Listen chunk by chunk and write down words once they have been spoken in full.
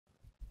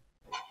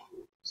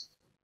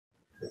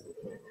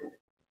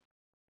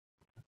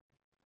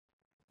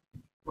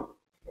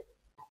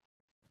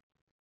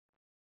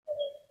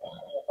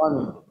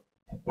Funny.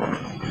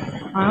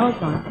 My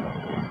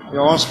husband.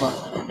 Your husband.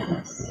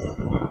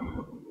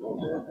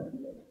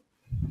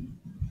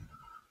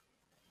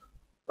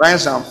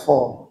 Rise and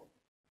fall.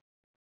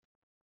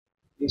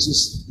 This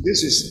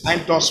is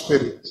idol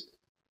spirit.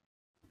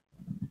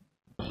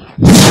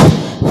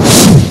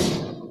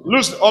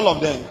 Lose all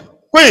of them.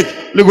 Quick,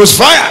 Holy Ghost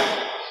fire.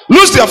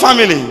 Lose your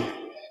family.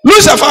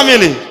 Lose your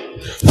family.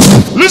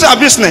 Lose your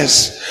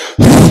business.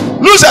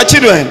 Lose your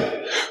children.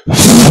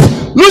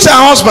 Lose your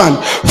husband.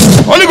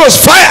 Holy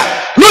Ghost fire.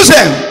 Lose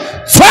them.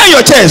 Fire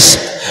your chest.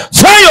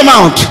 Fire your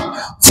mouth.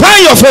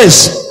 Fire your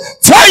face.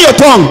 Fire your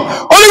tongue.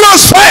 Holy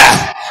Ghost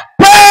fire.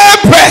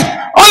 Pray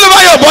all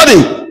over your body.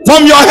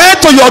 From your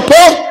head to your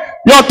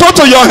toe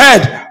to your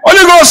head.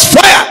 Holy Ghost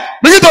fire.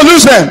 Begin to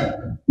lose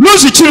them.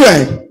 Lose your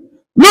children.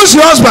 Lose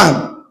your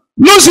husband.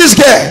 Lose his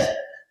girl.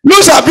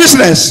 Lose your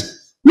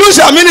business. Lose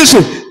your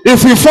ministry.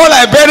 If you fall,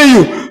 I bury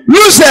you.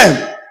 Lose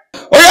them.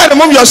 Oh yeah,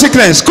 remove your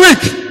sickness. Quick.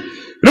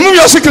 Remove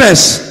your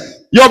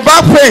sickness. Your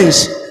back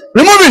pains.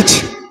 Remove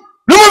it.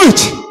 Remove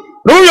it.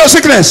 Remove your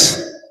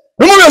sickness.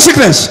 Remove your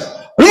sickness.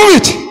 Remove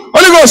it.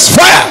 Holy Ghost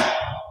fire.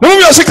 Remove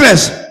your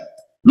sickness.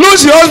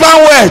 Lose your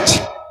husband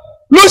weight.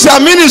 Lose your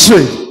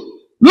ministry.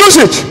 Lose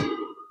it.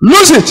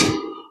 Lose it.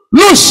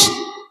 Lose.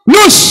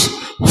 Lose.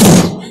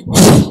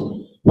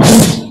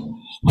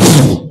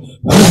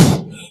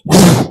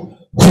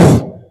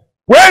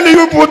 When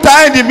you put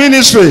in the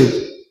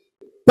ministry,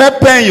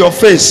 pepper in your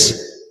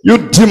face,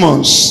 you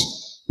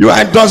demons, you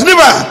idols,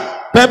 never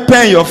pepper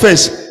in your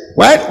face.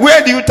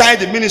 Where do you tie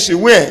the ministry?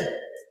 Where?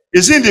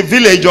 Is it in the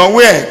village or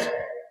where?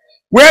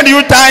 Where do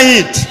you tie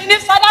it? In the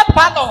father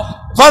parlor.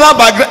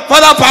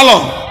 Father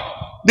parlor.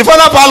 The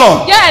father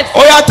parlor. Yes.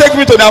 Oh yeah, take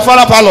me to the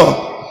father parlor.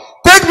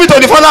 Take me to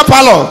the father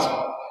parlor.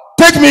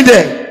 Take me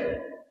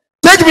there.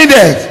 Take me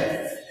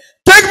there.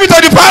 Take me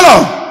to the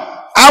parlor.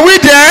 Are we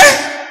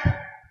there?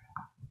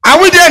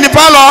 Are we there in the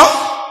parlor?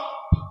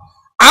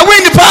 Are we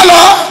in the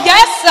parlor?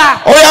 Yes,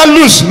 sir. Oh yeah,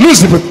 lose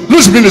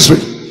the ministry.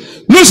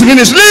 Lose the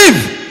ministry.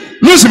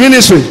 Leave. Lose the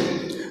ministry.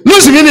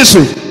 Lose the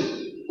ministry.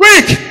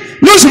 Quick.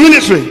 Lose the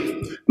ministry.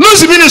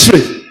 Lose the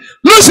ministry.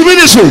 Lose the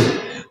ministry.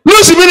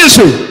 Lose the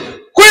ministry.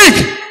 Quick.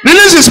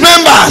 Release his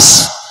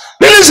members.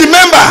 Release the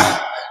member.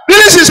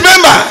 Release his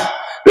member.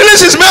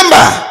 Release his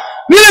member.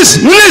 Release.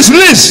 Release.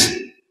 Release.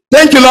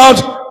 Thank you, Lord.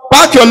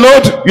 Pack your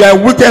load. You are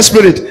a wicked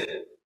spirit.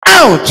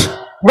 Out.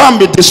 Go and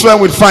be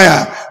destroyed with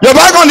fire. You're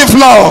back on the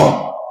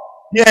floor.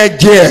 Yeah,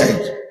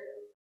 dear.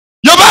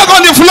 You're back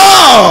on the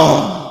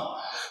floor.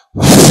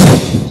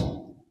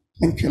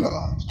 Thank you,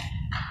 Lord.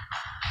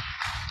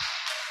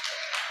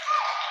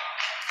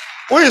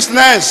 Who is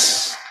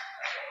next?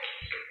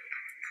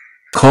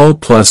 Call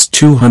plus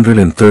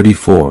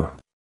 234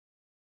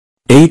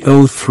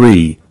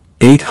 803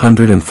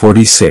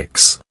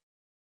 846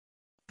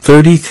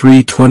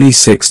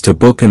 3326 to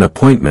book an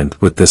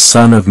appointment with the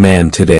Son of Man today.